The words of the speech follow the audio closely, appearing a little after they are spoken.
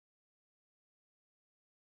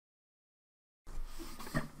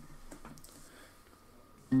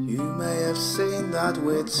You may have seen that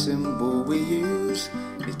weird symbol we use.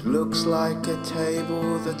 It looks like a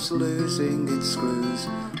table that's losing its screws.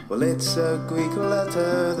 Well, it's a Greek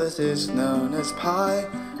letter that is known as pi,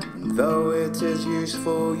 and though it is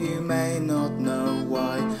useful, you may not know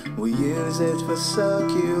why. We use it for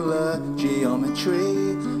circular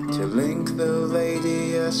geometry, to link the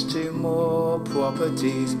radius to more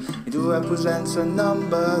properties. It represents a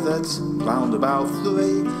number that's round about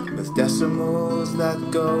 3, with decimals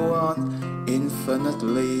that go on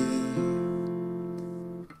infinitely.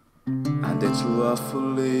 And it's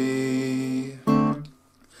roughly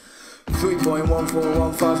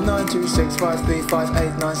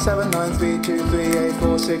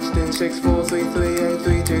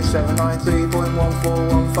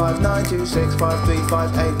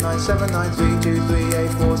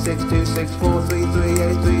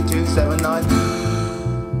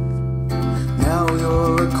Now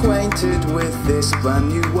you're acquainted with this brand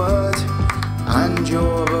new word, and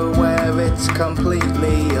you're aware it's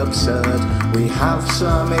completely absurd. We have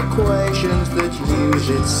some equations that use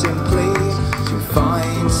it simply. To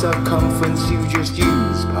find circumference you just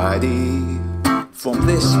use pi d. From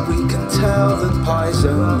this we can tell that pi's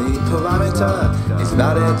only parameter is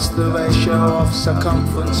that it's the ratio of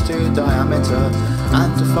circumference to diameter.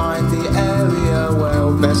 And to find the area,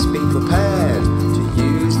 well, best be prepared to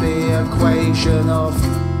use the equation of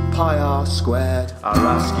pi r squared. I'll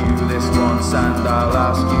ask you this once and I'll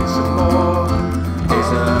ask you some more.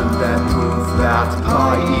 Isn't there proof that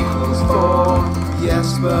pi equals 4? Yes,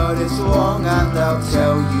 but it's wrong, and I'll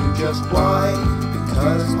tell you just why.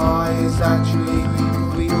 Because pi is actually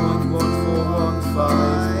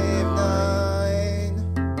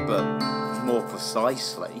 3.14159. But more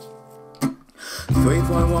precisely,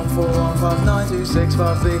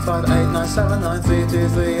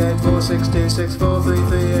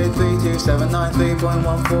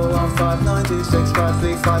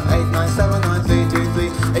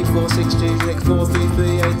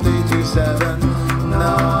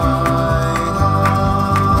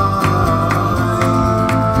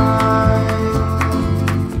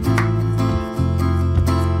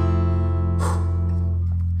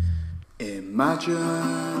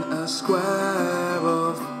 Imagine a square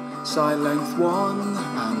of side length 1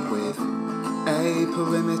 and with a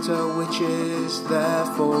perimeter which is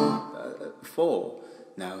therefore 4.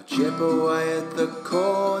 Now chip away at the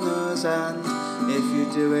corners, and if you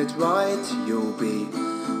do it right, you'll be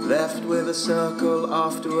left with a circle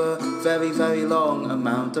after a very, very long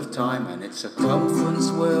amount of time, and its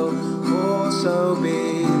circumference will also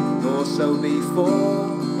be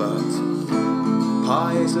 4, but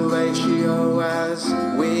pi is a ratio, as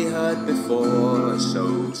we heard before,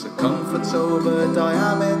 so circumference over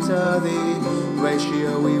diameter, the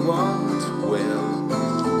ratio we want, will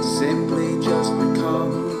simply just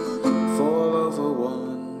become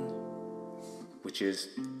 4/1, which is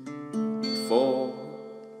 4,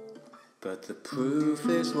 but the proof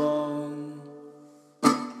is wrong.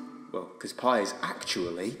 Well, because pi is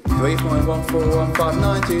actually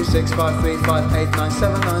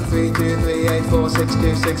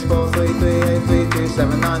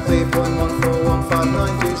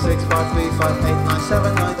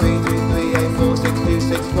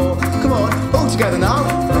Come on, all together now.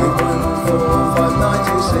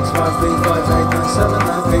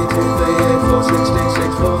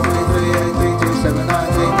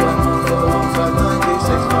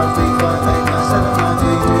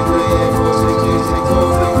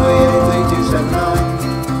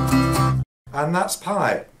 And that's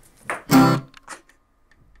pi.